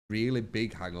really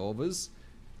big hangovers,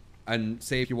 and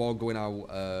say if you are going out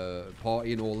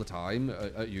partying all the time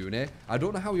at uni, I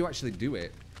don't know how you actually do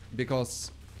it,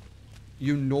 because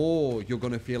you know you're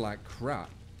gonna feel like crap.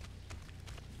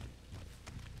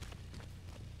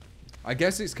 I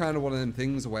guess it's kind of one of them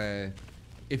things where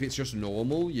if it's just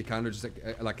normal, you kind of just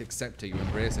like accept it, you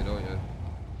embrace it, don't you?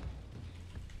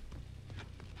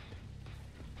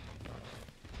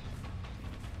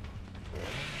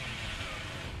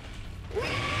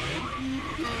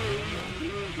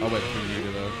 I went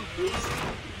through though.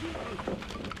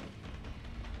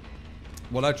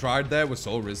 What I tried there was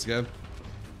so risky.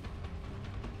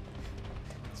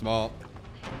 Smart.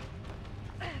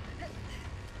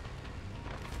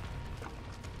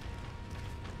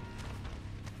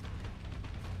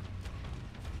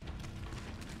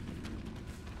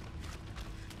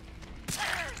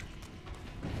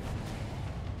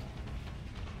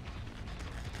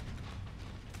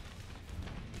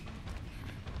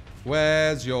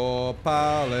 Where's your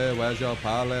pallet? Where's your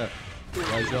pallet?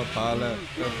 Where's your pallet?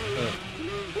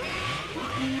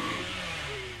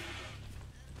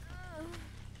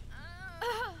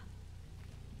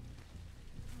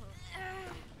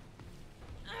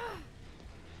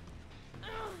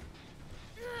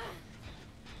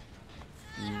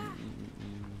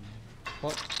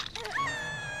 What?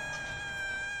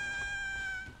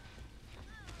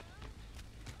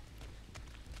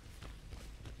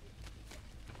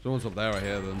 Someone's up there, I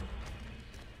hear them.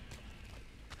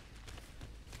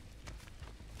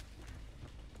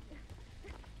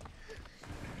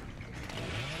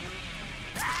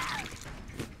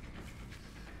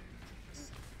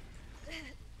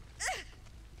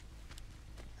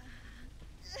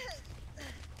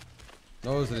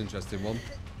 That was an interesting one.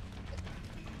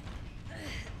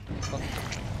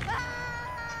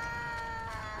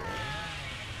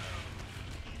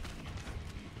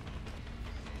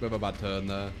 Bit of a bad turn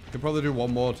there. Could probably do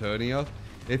one more turn here.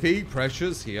 If he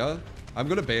pressures here, I'm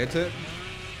gonna bait it.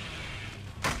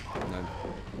 No.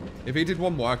 If he did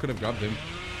one more, I could have grabbed him.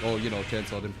 Or, you know,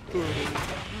 chainsawed him.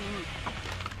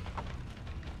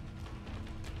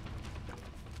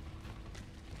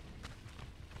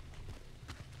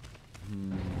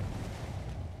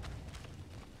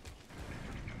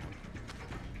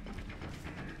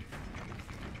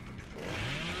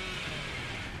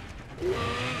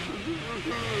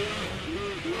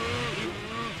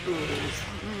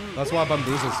 That's why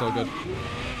Bamboozle's so good.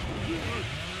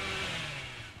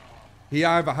 He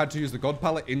either had to use the God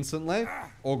pallet instantly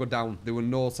or go down. There was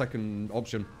no second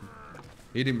option.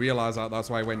 He didn't realize that, that's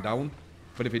why he went down.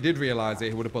 But if he did realize it,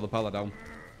 he would have put the pallet down.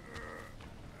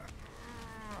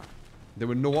 There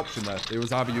were no option there. It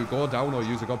was either you go down or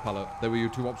use a God pallet. There were your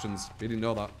two options. He didn't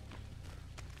know that.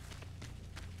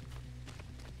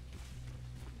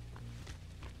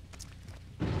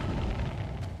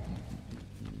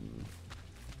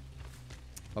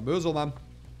 Bamboozle, man.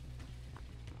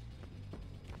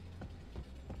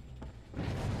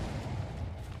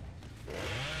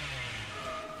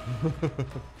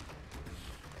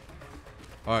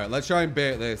 Alright, let's try and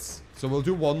bait this. So we'll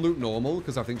do one loop normal,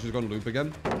 because I think she's going to loop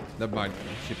again. Never mind.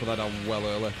 She put that down well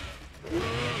early.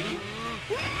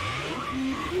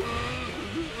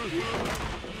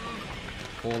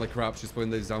 Holy crap, she's putting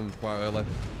these down quite early.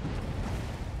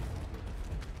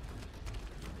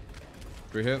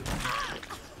 Through here.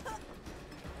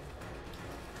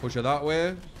 Push her that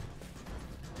way.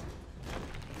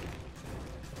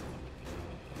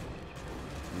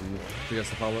 She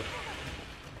gets the pallet.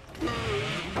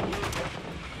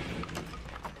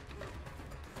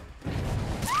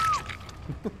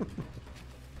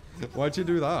 Why'd you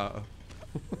do that?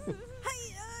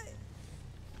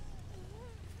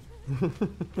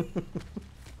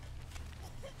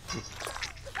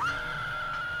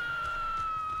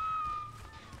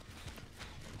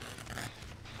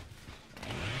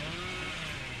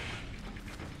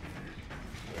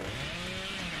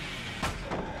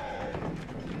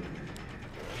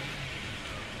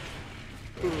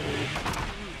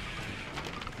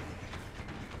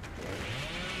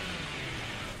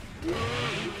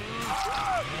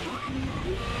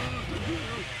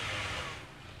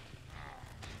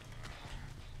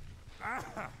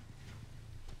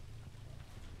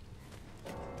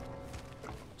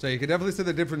 So you can definitely see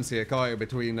the difference here, can't you,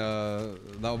 between that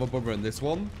other Bubba and this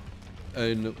one.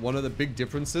 And one of the big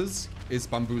differences is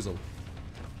Bamboozle.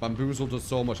 Bamboozle does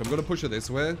so much. I'm going to push her this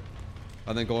way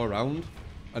and then go around.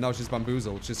 And now she's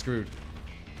Bamboozled. She's screwed.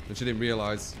 And she didn't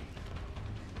realize.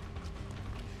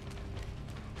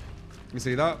 You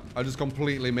see that? I just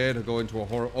completely made her go into a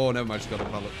horror. Oh, never mind. She got a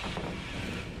pallet.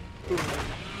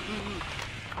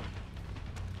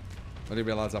 I didn't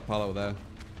realize that pallet was there.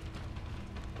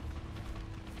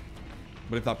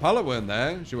 But if that pallet weren't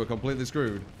there, she were completely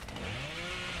screwed.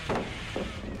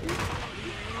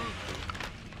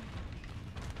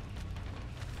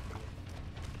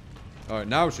 Alright,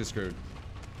 now she's screwed.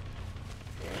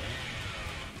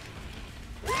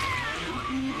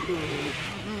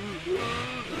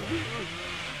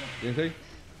 Anything?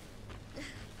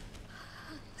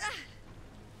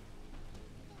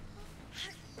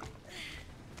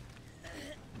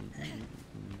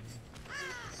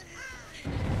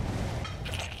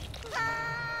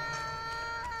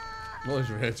 Well, it's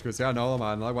rage quit. See, I know,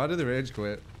 man. Like, why do they rage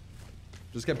quit?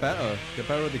 Just get better. Get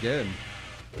better at the game.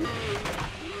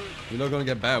 You're not gonna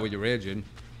get better when you're raging.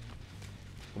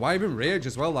 Why even rage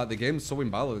as well? Like, the game's so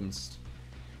imbalanced.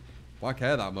 Why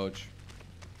care that much?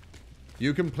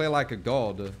 You can play like a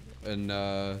god, and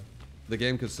the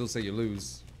game can still say you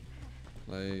lose.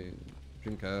 Like,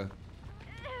 shouldn't care.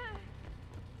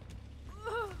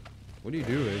 What are you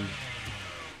doing?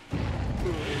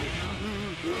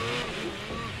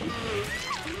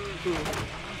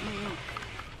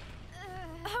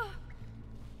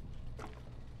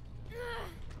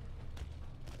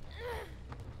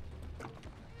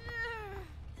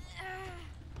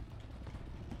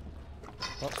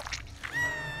 Oh.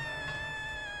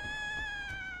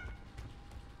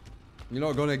 You're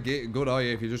not gonna get good, are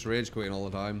you, if you're just rage quitting all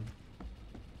the time?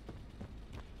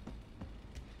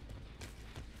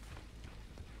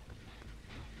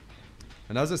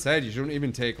 And as I said, you shouldn't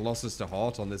even take losses to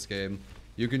heart on this game.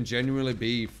 You can genuinely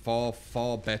be far,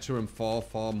 far better and far,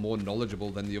 far more knowledgeable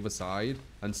than the other side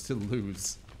and still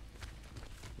lose.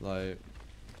 Like...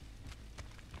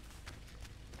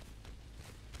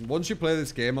 Once you play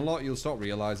this game a lot, you'll start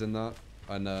realizing that.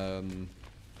 And,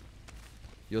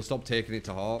 you'll stop taking it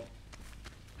to heart.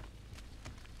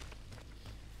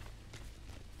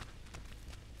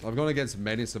 I've gone against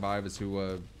many survivors who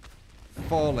were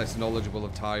far less knowledgeable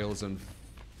of tiles and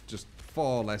just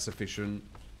far less efficient.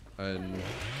 And...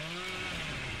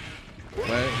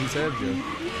 Wait, he saved you.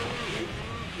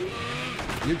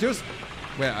 You just...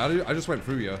 Wait, I just went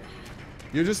through you.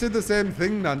 You just did the same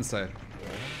thing, Nancy.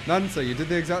 Nancy, you did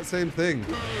the exact same thing.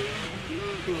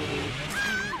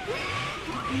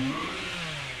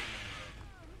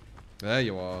 There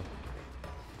you are.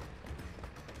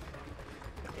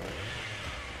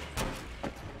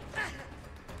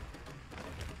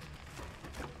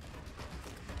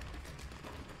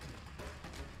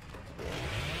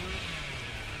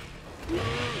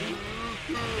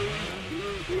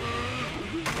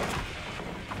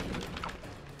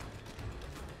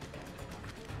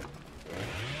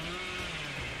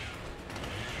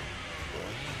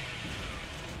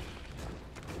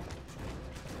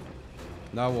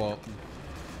 Now what?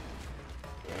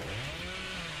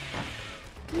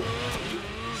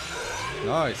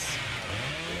 Nice.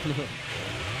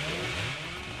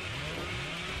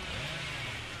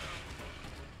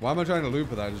 Why am I trying to loop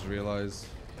with that? I just realized.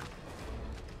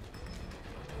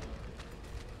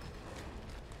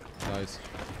 Nice.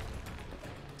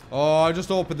 Oh, I just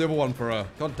opened the other one for her.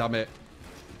 God damn it.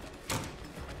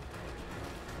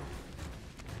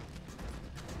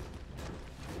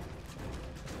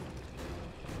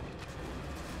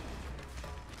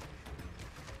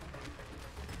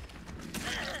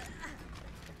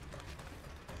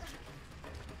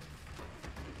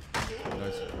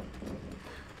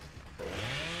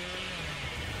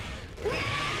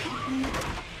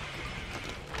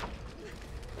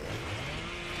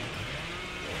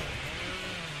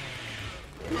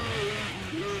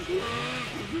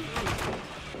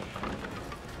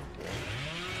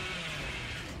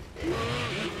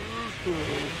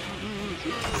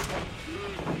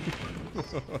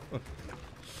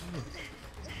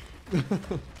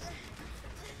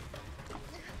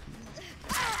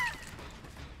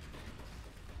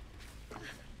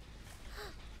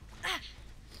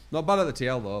 Not bad at the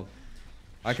TL though.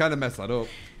 I kind of messed that up.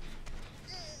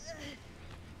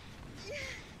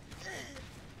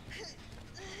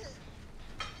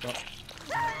 But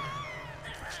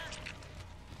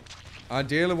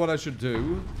ideally what I should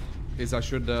do is I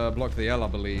should block the L, I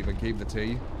believe, and keep the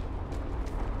T.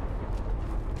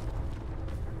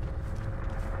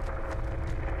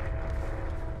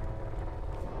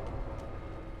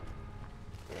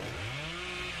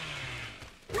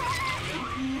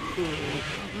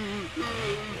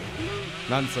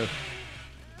 Nancy.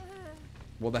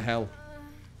 What the hell?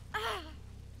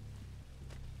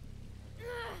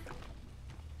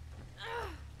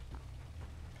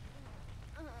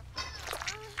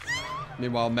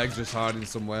 Meanwhile, Meg's just hiding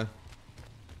somewhere.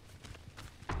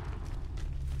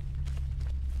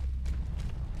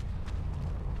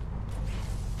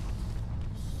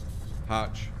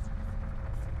 Hatch.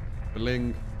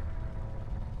 Bling.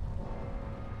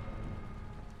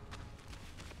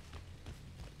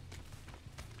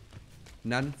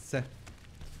 Nancy.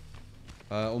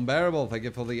 Unbearable, thank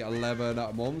you for the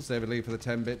 11 months. David Lee for the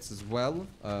 10 bits as well.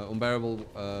 Unbearable,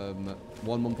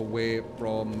 1 month away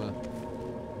from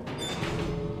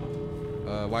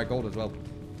White Gold as well.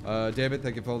 David,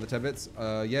 thank you for the 10 bits.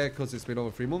 Yeah, because it's been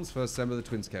over 3 months. First December the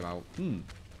twins came out.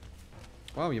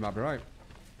 Wow, you might be right.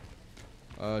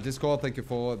 Discord, thank you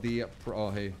for the...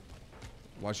 Oh, hey.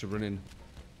 Why is she running?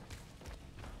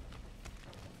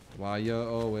 Why you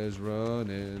always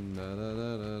running? Na, na,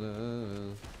 na, na,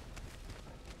 na.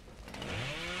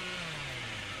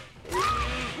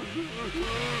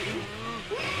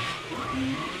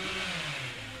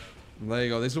 There you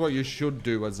go. This is what you should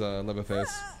do as a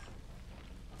Leatherface.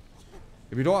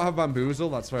 If you don't have Bamboozle,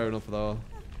 that's fair enough though.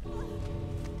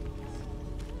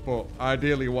 But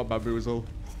ideally you want Bamboozle.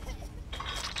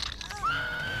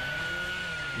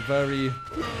 Very...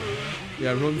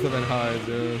 Yeah, runs and then hides.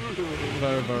 Yeah.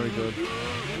 Very, very good.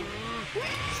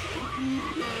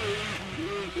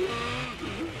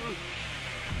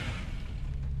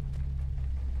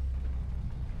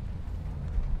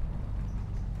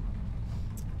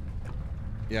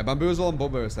 Yeah, Bamboozle and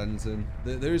Bubba are sentencing.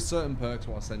 There is certain perks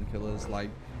for Ascend killers,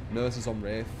 like Nurses on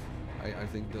Wraith, I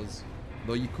think does.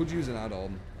 Though you could use an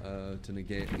add-on to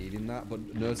negate needing that, but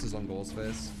Nurses on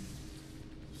Ghostface.